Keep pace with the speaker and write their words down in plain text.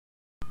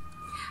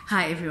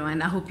Hi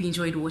everyone, I hope you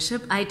enjoyed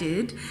worship. I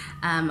did.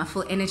 I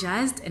feel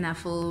energized and I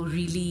feel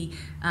really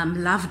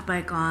loved by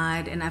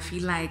God, and I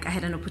feel like I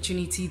had an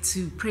opportunity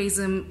to praise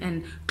Him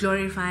and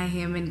glorify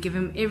Him and give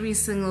Him every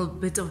single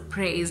bit of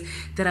praise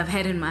that I've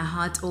had in my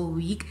heart all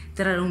week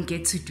that I don't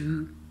get to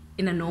do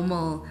in a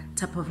normal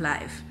type of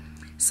life.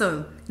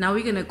 So now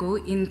we're going to go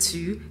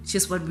into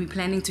just what we're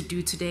planning to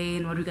do today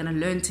and what we're going to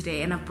learn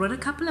today. And I've brought a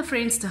couple of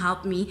friends to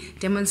help me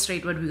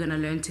demonstrate what we're going to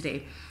learn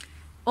today.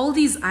 All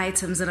these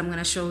items that I'm going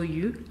to show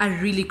you are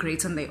really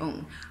great on their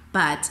own,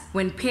 but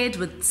when paired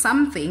with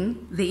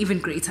something, they're even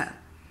greater.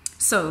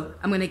 So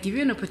I'm going to give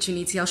you an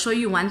opportunity. I'll show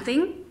you one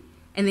thing,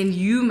 and then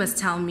you must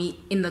tell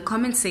me in the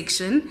comment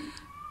section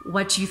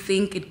what you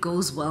think it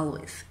goes well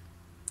with.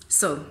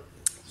 So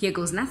here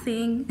goes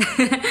nothing.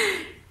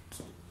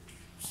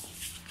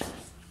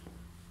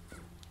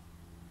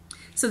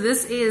 So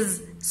this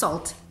is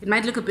salt. It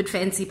might look a bit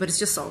fancy, but it's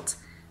just salt.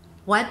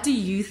 What do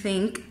you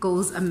think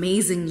goes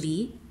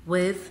amazingly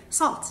with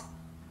salt?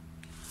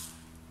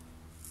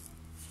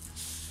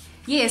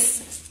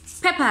 Yes,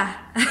 pepper.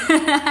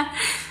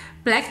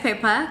 Black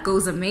pepper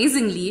goes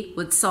amazingly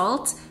with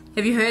salt.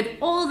 Have you heard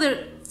all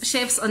the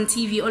chefs on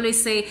TV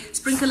always say,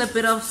 sprinkle a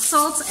bit of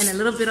salt and a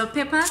little bit of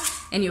pepper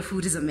and your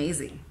food is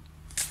amazing.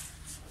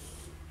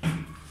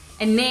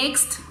 And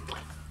next,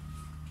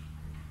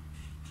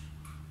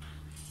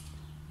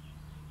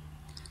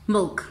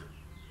 milk.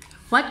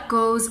 What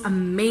goes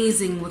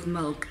amazing with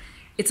milk?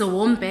 It's a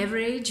warm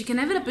beverage. You can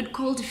have it a bit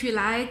cold if you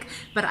like,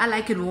 but I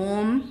like it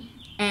warm.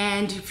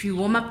 And if you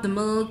warm up the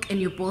milk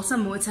and you boil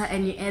some water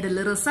and you add a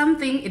little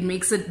something, it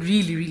makes it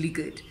really, really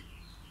good.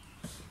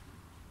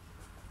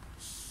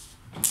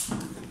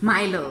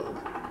 Milo.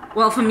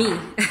 Well, for me,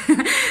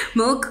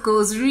 milk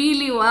goes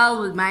really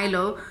well with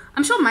Milo.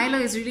 I'm sure Milo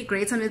is really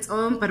great on its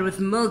own, but with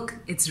milk,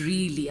 it's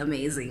really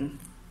amazing.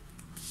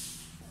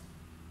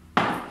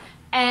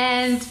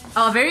 And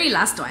our very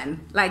last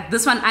one, like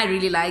this one I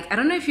really like. I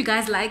don't know if you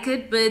guys like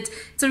it, but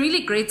it's a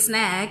really great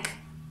snack.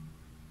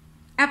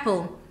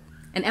 Apple.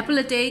 An apple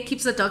a day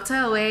keeps the doctor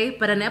away,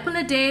 but an apple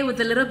a day with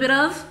a little bit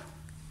of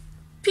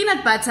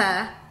peanut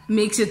butter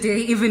makes your day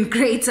even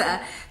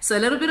greater. So a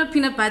little bit of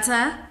peanut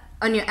butter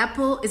on your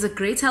apple is a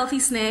great healthy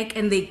snack,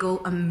 and they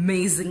go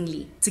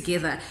amazingly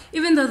together,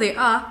 even though they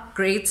are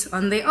great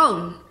on their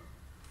own.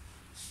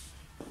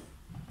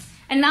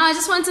 And now I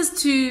just want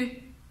us to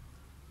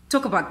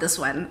talk about this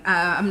one.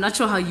 I'm not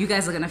sure how you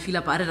guys are gonna feel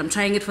about it. I'm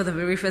trying it for the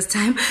very first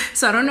time,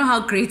 so I don't know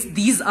how great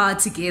these are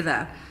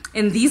together.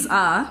 And these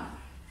are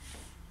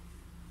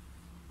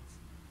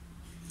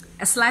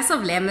a slice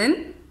of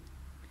lemon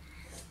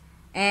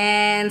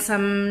and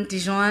some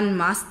Dijon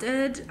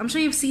mustard. I'm sure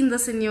you've seen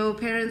this in your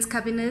parents'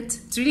 cabinet.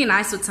 It's really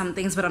nice with some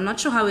things, but I'm not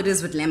sure how it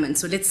is with lemon,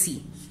 so let's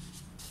see.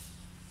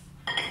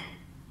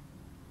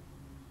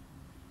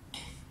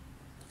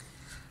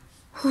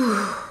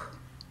 Whew.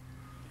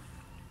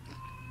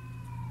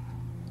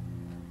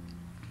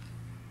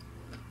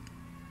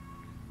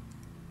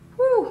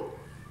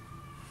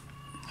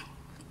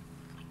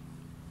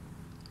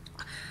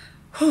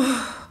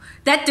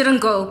 That didn't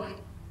go.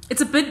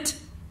 It's a bit,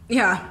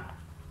 yeah,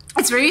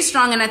 it's very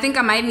strong, and I think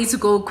I might need to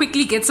go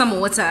quickly get some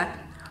water.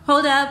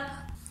 Hold up.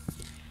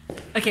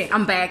 Okay,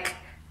 I'm back.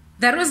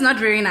 That was not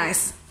very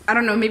nice. I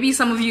don't know, maybe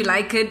some of you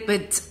like it,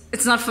 but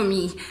it's not for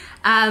me.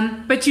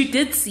 But you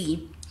did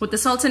see, with the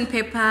salt and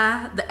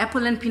pepper, the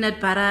apple and peanut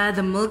butter,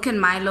 the milk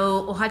and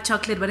Milo, or hot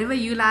chocolate, whatever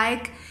you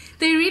like,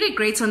 they're really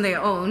great on their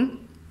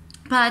own.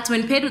 But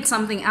when paired with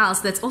something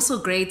else that's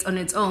also great on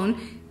its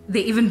own,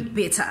 they're even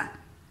better.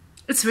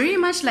 It's very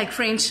much like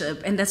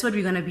friendship, and that's what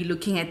we're going to be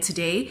looking at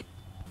today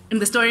in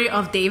the story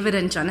of David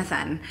and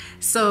Jonathan.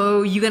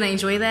 So you're going to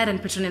enjoy that, and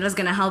Petronella's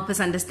going to help us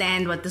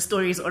understand what the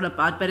story is all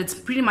about, but it's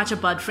pretty much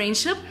about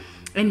friendship,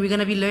 and we're going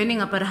to be learning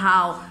about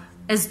how,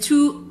 as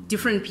two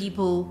different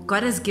people,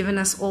 God has given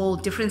us all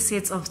different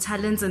sets of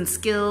talents and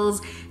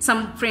skills.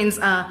 Some friends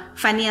are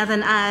funnier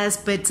than us,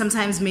 but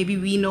sometimes maybe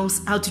we know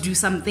how to do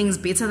some things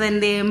better than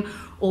them,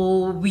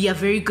 or we are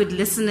very good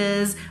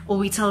listeners, or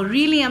we tell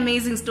really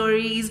amazing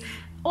stories,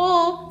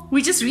 or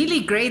we're just really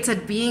great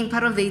at being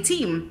part of their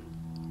team.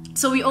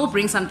 So we all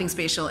bring something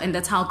special, and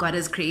that's how God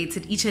has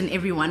created each and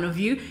every one of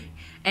you,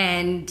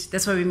 and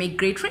that's why we make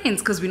great friends,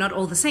 because we're not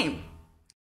all the same.